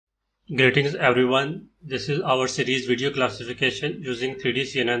Greetings everyone. This is our series video classification using 3D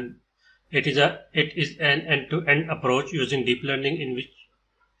CNN. It is an end-to-end approach using deep learning in which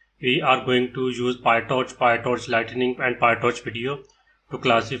we are going to use PyTorch, PyTorch Lightning and PyTorch Video to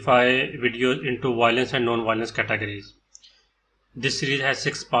classify videos into violence and non-violence categories. This series has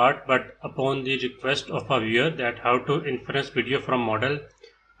 6 parts, but upon the request of a viewer that how to inference video from model,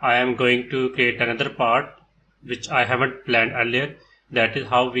 I am going to create another part which I haven't planned earlier. That is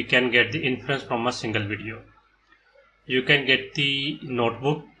how we can get the inference from a single video. You can get the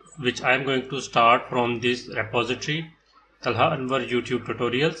notebook which I am going to start from this repository, Talha Anwar YouTube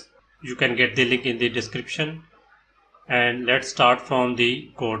tutorials. You can get the link in the description, and let's start from the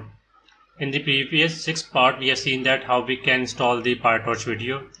code. In the previous 6 part we have seen that how we can install the PyTorch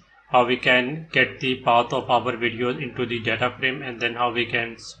video, how we can get the path of our videos into the data frame, and then how we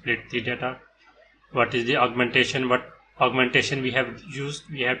can split the data, what is the augmentation, what augmentation we have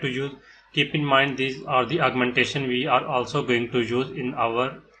to use. Keep in mind these are the augmentation we are also going to use in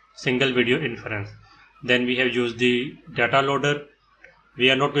our single video inference. Then we have used the data loader.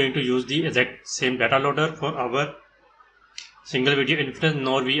 We are not going to use the exact same data loader for our single video inference,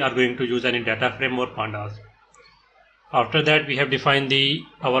 nor we are going to use any data frame or pandas. After that we have defined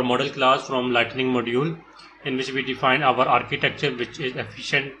our model class from Lightning module, in which we define our architecture, which is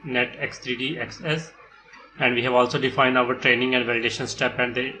efficient net x3d xs, and we have also defined our training and validation step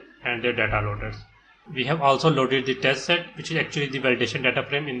and their data loaders. We have also loaded the test set, which is actually the validation data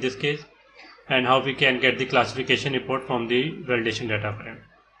frame in this case, and how we can get the classification report from the validation data frame.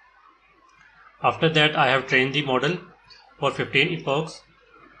 After that I have trained the model for 15 epochs,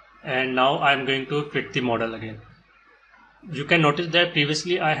 and now I am going to fit the model again. You can notice that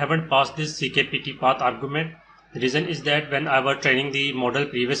previously I haven't passed this CKPT path argument. The reason is that when I was training the model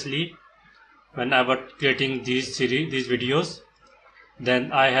previously, when I was creating these videos,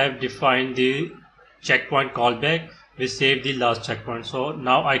 then I have defined the checkpoint callback which saved the last checkpoint. So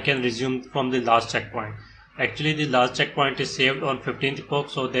now I can resume from the last checkpoint. Actually the last checkpoint is saved on 15th epoch,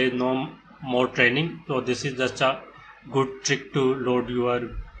 so there is no more training. So this is just a good trick to load your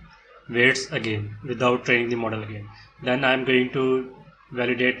weights again without training the model again. Then I am going to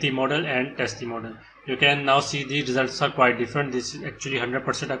validate the model and test the model. You can now see the results are quite different. This is actually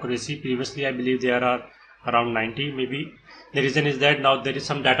 100% accuracy. Previously I believe there are around 90 maybe. The reason is that now there is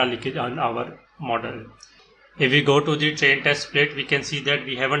some data leakage on our model. If we go to the train test split, we can see that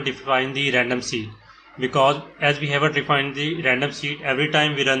we haven't defined the random seed, because as we haven't defined the random seed, every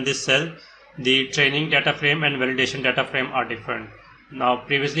time we run this cell, the training data frame and validation data frame are different. Now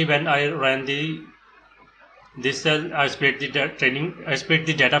previously when I ran this cell, I split the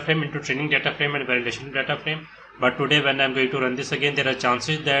data frame into training data frame and validation data frame. But today when I am going to run this again, there are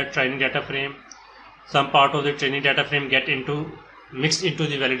chances that training data frame, some part of the training data frame get mixed into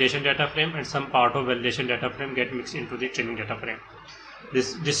the validation data frame, and some part of validation data frame get mixed into the training data frame.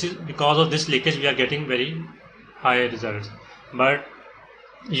 This is because of this leakage we are getting very high results. But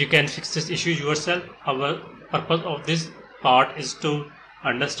you can fix this issue yourself. Our purpose of this part is to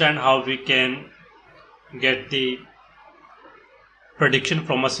understand how we can get the prediction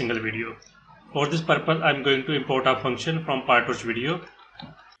from a single video. For this purpose I am going to import a function from PyTorchVIDEO.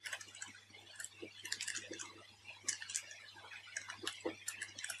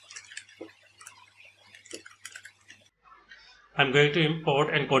 I am going to import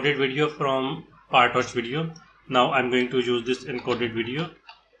encoded video from PyTorchVIDEO. Now I am going to use this encoded video.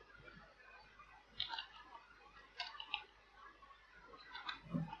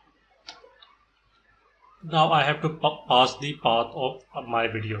 Now I have to pass the path of my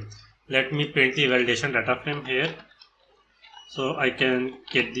video. Let me print the validation data frame here, so I can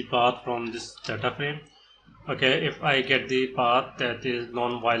get the path from this data frame. Okay, if I get the path that is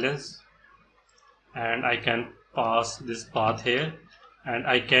non-violence, and I can pass this path here, and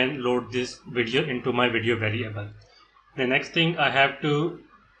I can load this video into my video variable. The next thing, I have to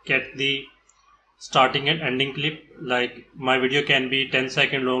get the starting and ending clip. Like my video can be 10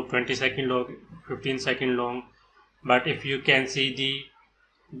 second long, 20 second long, 15 second long, but if you can see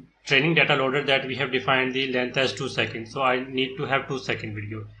the training data loader that we have defined the length as 2 seconds, so I need to have 2 second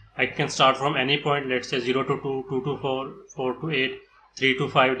video. I can start from any point, let's say 0 to 2, 2 to 4, 4 to 8, 3 to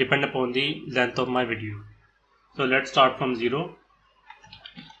 5, depend upon the length of my video. So let's start from 0.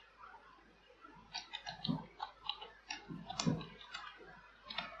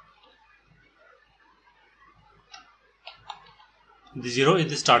 The 0 is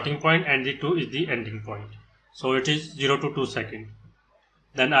the starting point and the 2 is the ending point. So it is 0 to 2 seconds.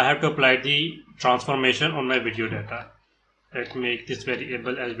 Then I have to apply the transformation on my video data. Let's make this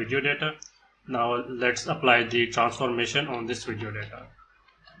variable as video data. Now let's apply the transformation on this video data.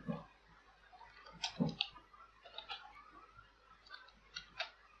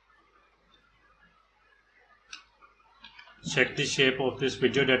 check the shape of this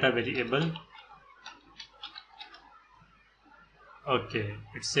video data variable. Okay,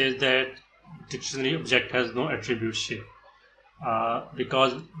 it says that dictionary object has no attribute shape.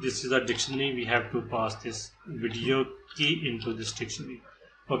 Because this is a dictionary, we have to pass this video key into this dictionary.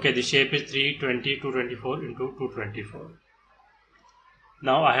 Okay, the shape is 320 224 into 224.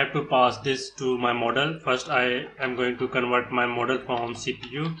 Now I have to pass this to my model. First I am going to convert my model from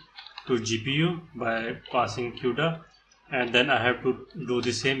CPU to GPU by passing CUDA, and then I have to do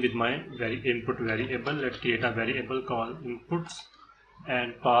the same with my input variable. Let's create a variable called inputs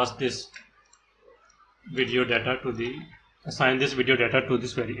and pass this video data to the assign this video data to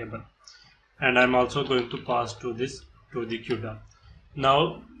this variable, and I'm also going to pass to the CUDA.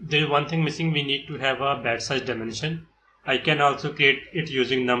 Now there is one thing missing. We need to have a batch size dimension. I can also create it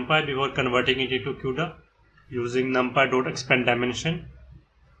using NumPy before converting it into CUDA using numpy.expand dimension,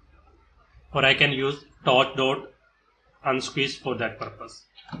 or I can use torch.unsqueeze for that purpose.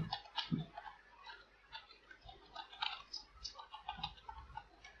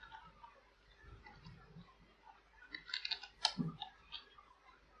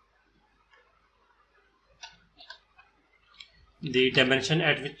 The dimension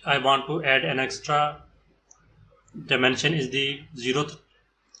at which I want to add an extra dimension is the 0th,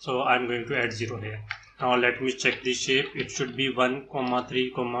 so I'm going to add 0 here. Now let me check the shape. It should be 1,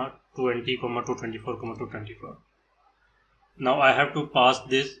 3, 20, 224, 224. Now I have to pass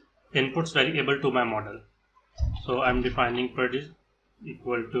this inputs variable to my model. So I'm defining produce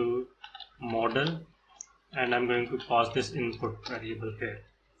equal to model, and I'm going to pass this input variable here.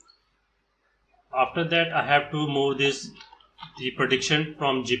 After that I have to move the prediction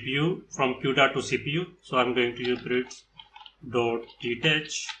from GPU from CUDA to CPU. So I'm going to use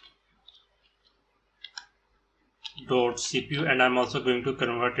bridge.detach .cpu, and I'm also going to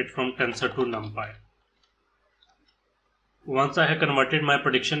convert it from tensor to NumPy. Once I have converted my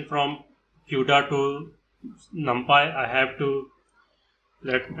prediction from CUDA to NumPy, I have to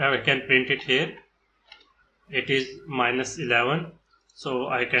I can print it here. It is -11, so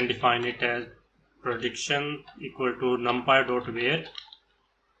I can define it as prediction equal to numpy.where.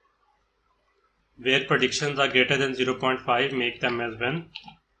 Where predictions are greater than 0.5, make them as 1,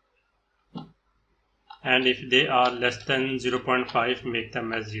 and if they are less than 0.5, make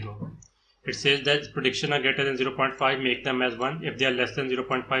them as 0. It says that predictions are greater than 0.5, make them as 1. If they are less than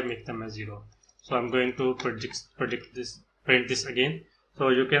 0.5, make them as 0. So I'm going to print this again. So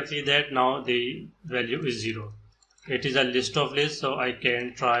you can see that now the value is 0. It is a list of lists, so I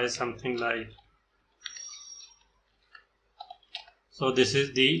can try something like, so this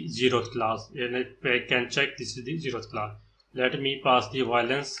is the 0th class, and I can check this is the 0th class. Let me pass the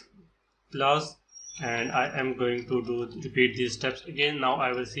violence class, and I am going to repeat these steps again. Now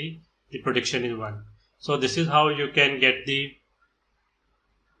I will see the prediction is 1. So this is how you can get the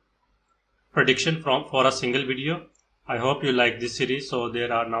prediction for a single video. I hope you like this series. So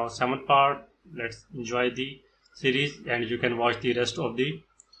there are now 7 parts. Let's enjoy the series, and you can watch the rest of the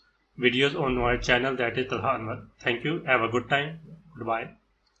videos on my channel, that is Talha Anwar. Thank you. Have a good time. Goodbye.